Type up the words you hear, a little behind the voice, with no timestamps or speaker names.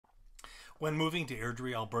When moving to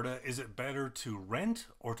Airdrie, Alberta, is it better to rent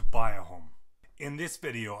or to buy a home? In this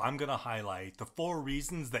video, I'm going to highlight the 4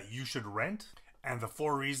 reasons that you should rent and the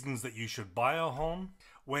 4 reasons that you should buy a home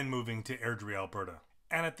when moving to Airdrie, Alberta.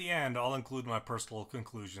 And at the end, I'll include my personal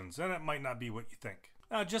conclusions, and it might not be what you think.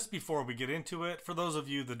 Now, just before we get into it, for those of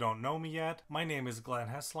you that don't know me yet, my name is Glenn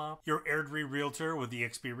Heslop, your Airdrie Realtor with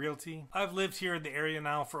eXp Realty. I've lived here in the area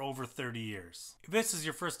now for over 30 years. If this is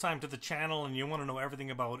your first time to the channel and you want to know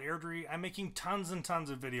everything about Airdrie, I'm making tons and tons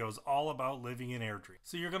of videos all about living in Airdrie.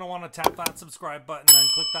 So you're going to want to tap that subscribe button and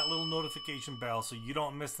click that little notification bell so you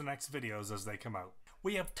don't miss the next videos as they come out.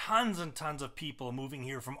 We have tons and tons of people moving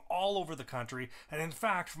here from all over the country, and in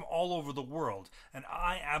fact from all over the world, and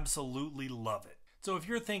I absolutely love it. So if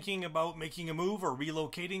you're thinking about making a move or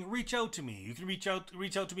relocating, reach out to me. You can reach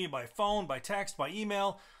out to me by phone, by text, by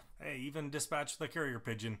email, even dispatch the carrier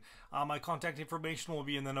pigeon. My contact information will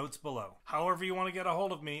be in the notes below. However you want to get a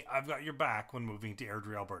hold of me, I've got your back when moving to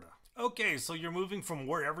Airdrie, Alberta. Okay, so you're moving from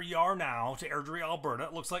wherever you are now to Airdrie, Alberta.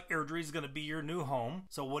 It looks like Airdrie is going to be your new home.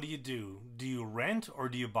 So what do? Do you rent or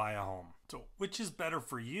do you buy a home? So which is better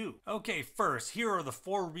for you? Okay, first, here are the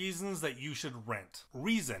 4 reasons that you should rent.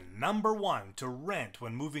 Reason number 1 to rent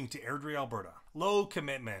when moving to Airdrie, Alberta. Low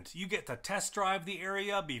commitment. You get to test drive the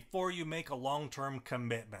area before you make a long-term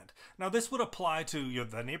commitment. Now this would apply to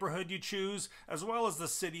the neighborhood you choose as well as the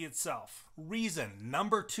city itself. Reason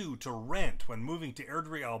number 2 to rent when moving to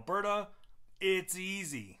Airdrie, Alberta. It's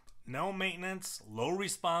easy. No maintenance, low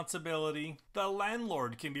responsibility. The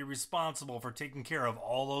landlord can be responsible for taking care of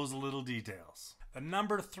all those little details. The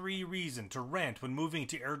number 3 reason to rent when moving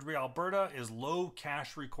to Airdrie, Alberta is low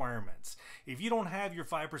cash requirements. If you don't have your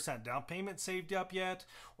 5% down payment saved up yet,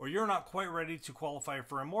 or you're not quite ready to qualify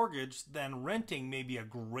for a mortgage, then renting may be a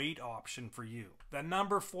great option for you. The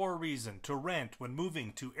number 4 reason to rent when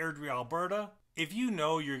moving to Airdrie, Alberta. If you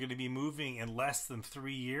know you're going to be moving in less than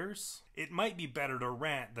 3 years, it might be better to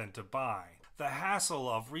rent than to buy. The hassle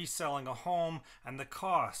of reselling a home and the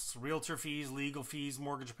costs, realtor fees, legal fees,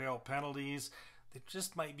 mortgage payout penalties, it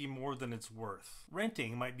just might be more than it's worth.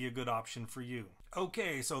 Renting might be a good option for you.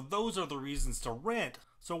 Okay, so those are the reasons to rent.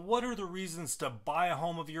 So what are the reasons to buy a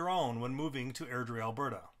home of your own when moving to Airdrie,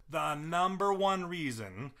 Alberta? The number 1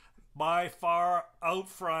 reason, by far out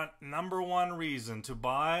front, number 1 reason to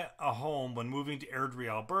buy a home when moving to Airdrie,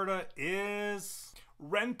 Alberta is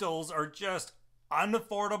rentals are just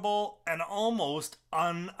unaffordable and almost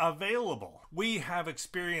unavailable. We have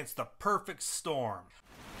experienced the perfect storm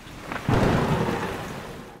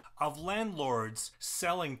of landlords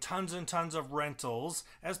selling tons and tons of rentals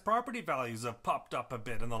as property values have popped up a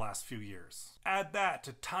bit in the last few years. Add that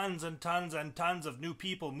to tons and tons and tons of new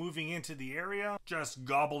people moving into the area, just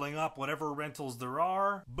gobbling up whatever rentals there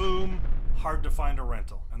are. Boom, hard to find a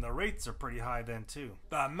rental. And the rates are pretty high then too.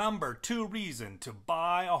 The number 2 reason to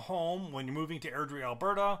buy a home when you're moving to Airdrie,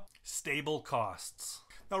 Alberta, stable costs.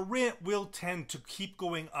 Now rent will tend to keep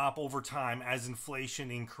going up over time as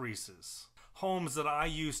inflation increases. Homes that I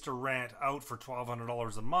used to rent out for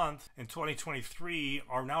 $1,200 a month in 2023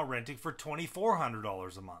 are now renting for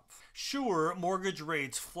 $2,400 a month. Sure, mortgage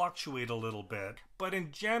rates fluctuate a little bit, but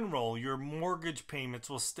in general, your mortgage payments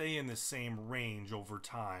will stay in the same range over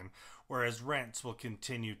time, whereas rents will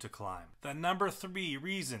continue to climb. The number 3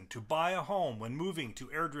 reason to buy a home when moving to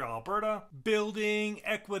Airdrie, Alberta, building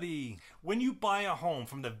equity. When you buy a home,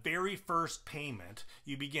 from the very first payment,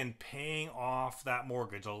 you begin paying off that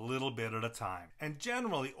mortgage a little bit at a time. And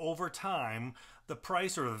generally, over time, the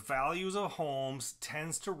price or the values of homes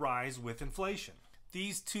tends to rise with inflation.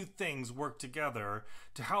 These 2 things work together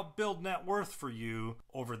to help build net worth for you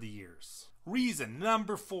over the years. Reason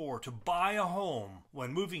number 4 to buy a home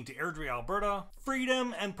when moving to Airdrie, Alberta,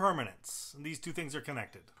 freedom and permanence. And these 2 things are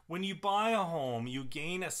connected. When you buy a home, you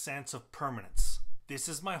gain a sense of permanence. This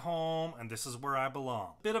is my home and this is where I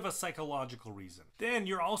belong. Bit of a psychological reason. Then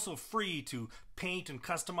you're also free to paint and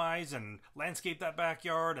customize and landscape that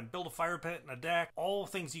backyard and build a fire pit and a deck. All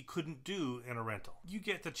things you couldn't do in a rental. You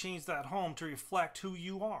get to change that home to reflect who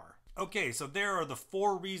you are. Okay, so there are the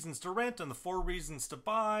 4 reasons to rent and the 4 reasons to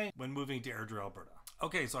buy when moving to Airdrie, Alberta.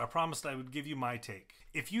 Okay, so I promised I would give you my take.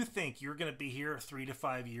 If you think you're going to be here 3 to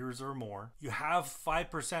 5 years or more, you have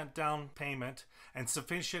 5% down payment and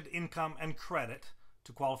sufficient income and credit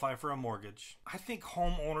to qualify for a mortgage, I think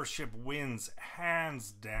home ownership wins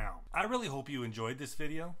hands down. I really hope you enjoyed this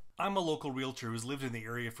video. I'm a local realtor who's lived in the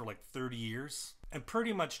area for like 30 years and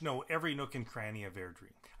pretty much know every nook and cranny of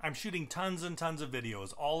Airdrie. I'm shooting tons and tons of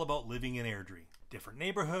videos all about living in Airdrie. Different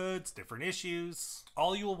neighborhoods, different issues,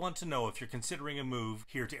 all you will want to know if you're considering a move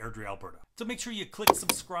here to Airdrie, Alberta. So make sure you click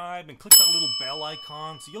subscribe and click that little bell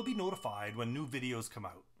icon so you'll be notified when new videos come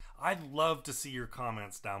out. I'd love to see your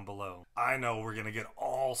comments down below. I know we're gonna get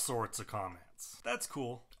all sorts of comments. That's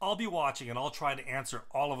cool. I'll be watching and I'll try to answer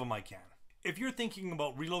all of them I can. If you're thinking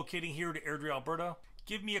about relocating here to Airdrie, Alberta,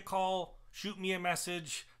 give me a call, shoot me a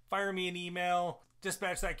message, fire me an email,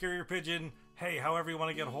 dispatch that carrier pigeon. Hey, however you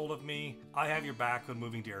want to get a hold of me, I have your back when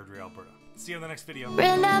moving to Airdrie, Alberta. See you in the next video.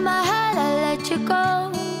 Ran out my heart, I let you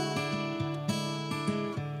go.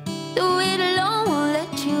 The